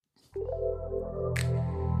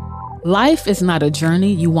Life is not a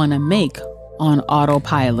journey you want to make on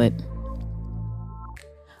autopilot.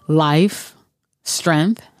 Life,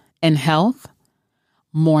 Strength, and Health,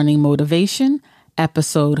 Morning Motivation,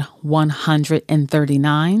 episode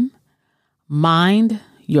 139, Mind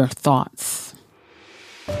Your Thoughts.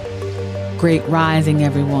 Great rising,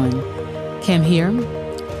 everyone. Kim here,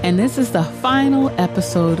 and this is the final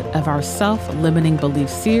episode of our self-limiting belief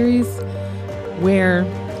series, where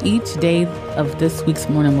each day of this week's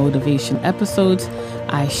Morning Motivation episodes,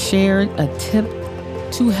 I shared a tip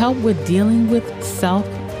to help with dealing with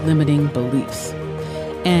self-limiting beliefs.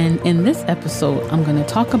 And in this episode, I'm going to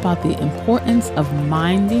talk about the importance of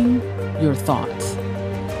minding your thoughts.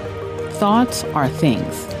 Thoughts are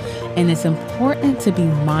things, and it's important to be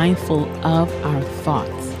mindful of our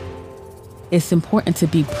thoughts. It's important to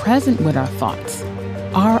be present with our thoughts.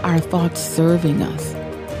 Are our thoughts serving us?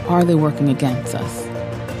 Are they working against us?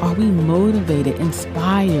 Are we motivated,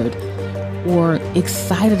 inspired, or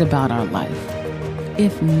excited about our life?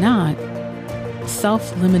 If not,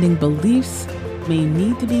 self-limiting beliefs may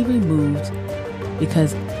need to be removed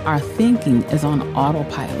because our thinking is on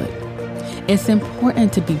autopilot. It's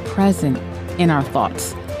important to be present in our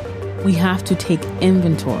thoughts. We have to take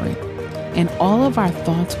inventory, and all of our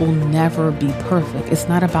thoughts will never be perfect. It's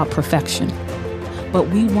not about perfection, but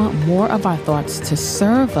we want more of our thoughts to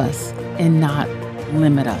serve us and not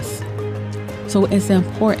limit us. So it's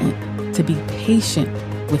important to be patient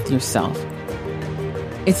with yourself.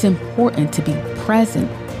 It's important to be present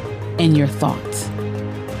in your thoughts.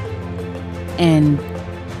 And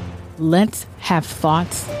let's have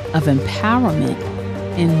thoughts of empowerment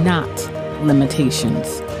and not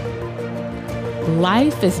limitations.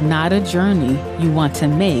 Life is not a journey you want to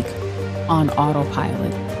make on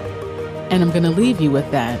autopilot. And I'm going to leave you with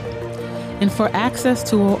that. And for access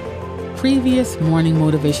to previous Morning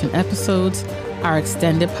Motivation episodes, our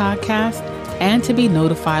extended podcast, and to be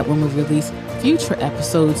notified when we release future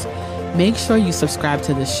episodes, make sure you subscribe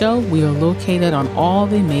to the show. We are located on all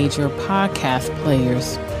the major podcast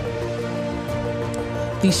players.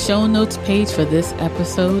 The show notes page for this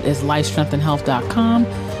episode is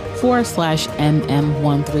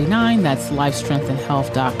lifestrengthandhealth.com/MM139. That's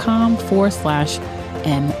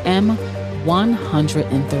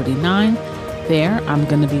lifestrengthandhealth.com/MM139. There, I'm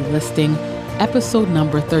going to be listing episode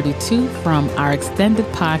number 32 from our extended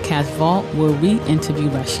podcast vault, where we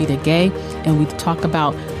interview Rashida Gay and we talk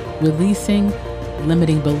about releasing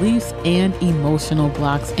limiting beliefs and emotional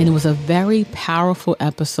blocks. And it was a very powerful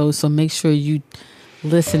episode, so make sure you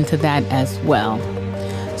listen to that as well.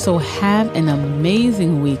 So have an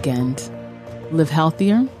amazing weekend. Live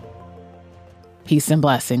healthier. Peace and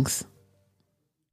blessings.